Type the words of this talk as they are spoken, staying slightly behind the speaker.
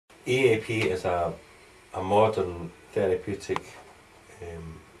EAP is a modern therapeutic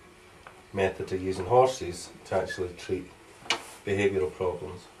method of using horses to actually treat behavioural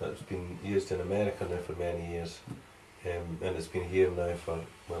problems. It's been used in America now for many years, and it's been here now for,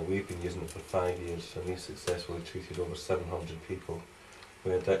 well, we've been using it for 5 years, and we've successfully treated over 700 people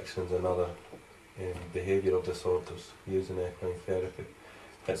with addictions and other behavioural disorders using equine therapy.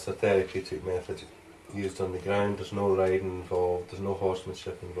 It's a therapeutic method used on the ground. There's no riding involved, there's no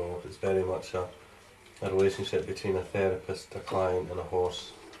horsemanship involved. It's very much a relationship between a therapist, a client and a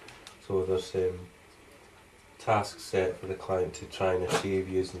horse. So there's tasks set for the client to try and achieve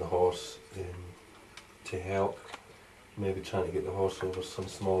using the horse to help, maybe trying to get the horse over some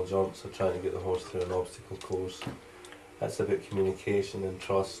small jumps or trying to get the horse through an obstacle course. That's about communication and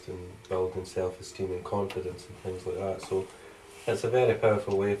trust and building self-esteem and confidence and things like that. So it's a very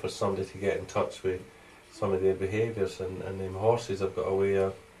powerful way for somebody to get in touch with some of their behaviours, and horses have got a way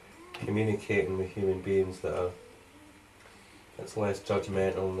of communicating with human beings that are, it's less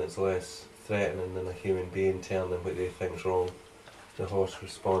judgmental and it's less threatening than a human being telling them what they think's wrong. The horse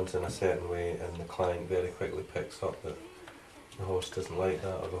responds in a certain way and the client very quickly picks up that the horse doesn't like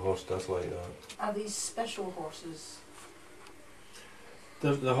that or the horse does like that. Are these special horses?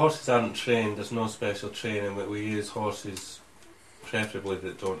 The horses aren't trained, there's no special training. We use horses preferably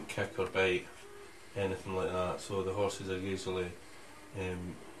that don't kick or bite, anything like that. So the horses are usually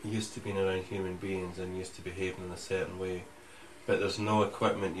used to being around human beings and used to behaving in a certain way. But there's no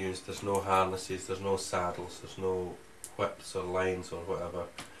equipment used, there's no harnesses, there's no saddles, there's no whips or lines or whatever.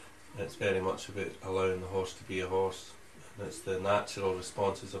 It's very much about allowing the horse to be a horse. And it's the natural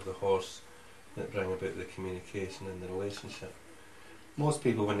responses of the horse that bring about the communication and the relationship. Most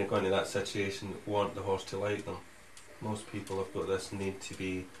people, when they go into that situation, want the horse to like them. Most people have got this need to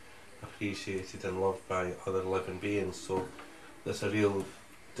be appreciated and loved by other living beings, so there's a real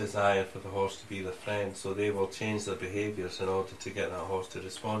desire for the horse to be their friend, so they will change their behaviours in order to get that horse to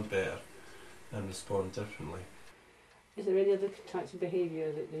respond better and respond differently. Is there any other types of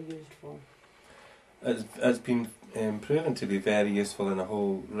behaviour that they're used for? It's been proven to be very useful in a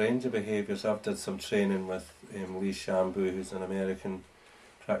whole range of behaviours. I've did some training with Lee Shambu, who's an American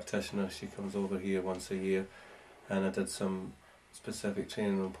practitioner. She comes over here once a year, and I did some specific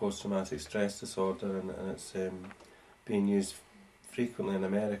training on post-traumatic stress disorder, and it's being used frequently in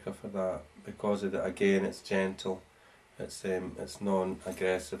America for that because of that. Again, it's gentle, it's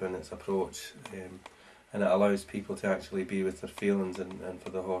non-aggressive in its approach, and it allows people to actually be with their feelings and for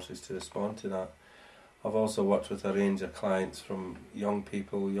the horses to respond to that. I've also worked with a range of clients, from young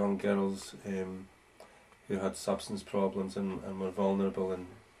people, young girls who had substance problems and were vulnerable and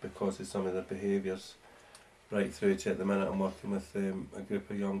because of some of their behaviours, right through to, at the minute I'm working with a group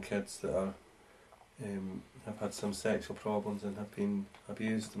of young kids that are have had some sexual problems and have been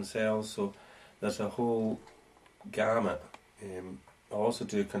abused themselves. So there's a whole gamut. I also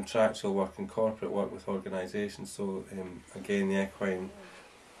do contractual work and corporate work with organisations, so again the equine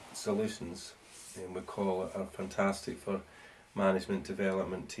solutions we call it are fantastic for management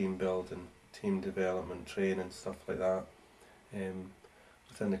development, team building, team development, training, stuff like that.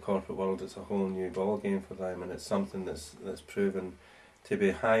 Within the corporate world it's a whole new ball game for them, and it's something that's proven to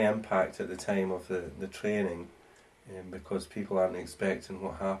be high impact at the time of the training, because people aren't expecting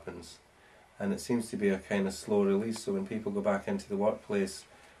what happens, and it seems to be a kind of slow release. So when people go back into the workplace,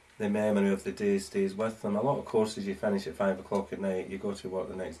 the memory of the day stays with them. A lot of courses you finish at 5 o'clock at night, you go to work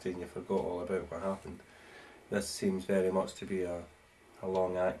the next day and you forgot all about what happened. This seems very much to be a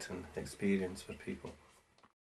long acting experience for people.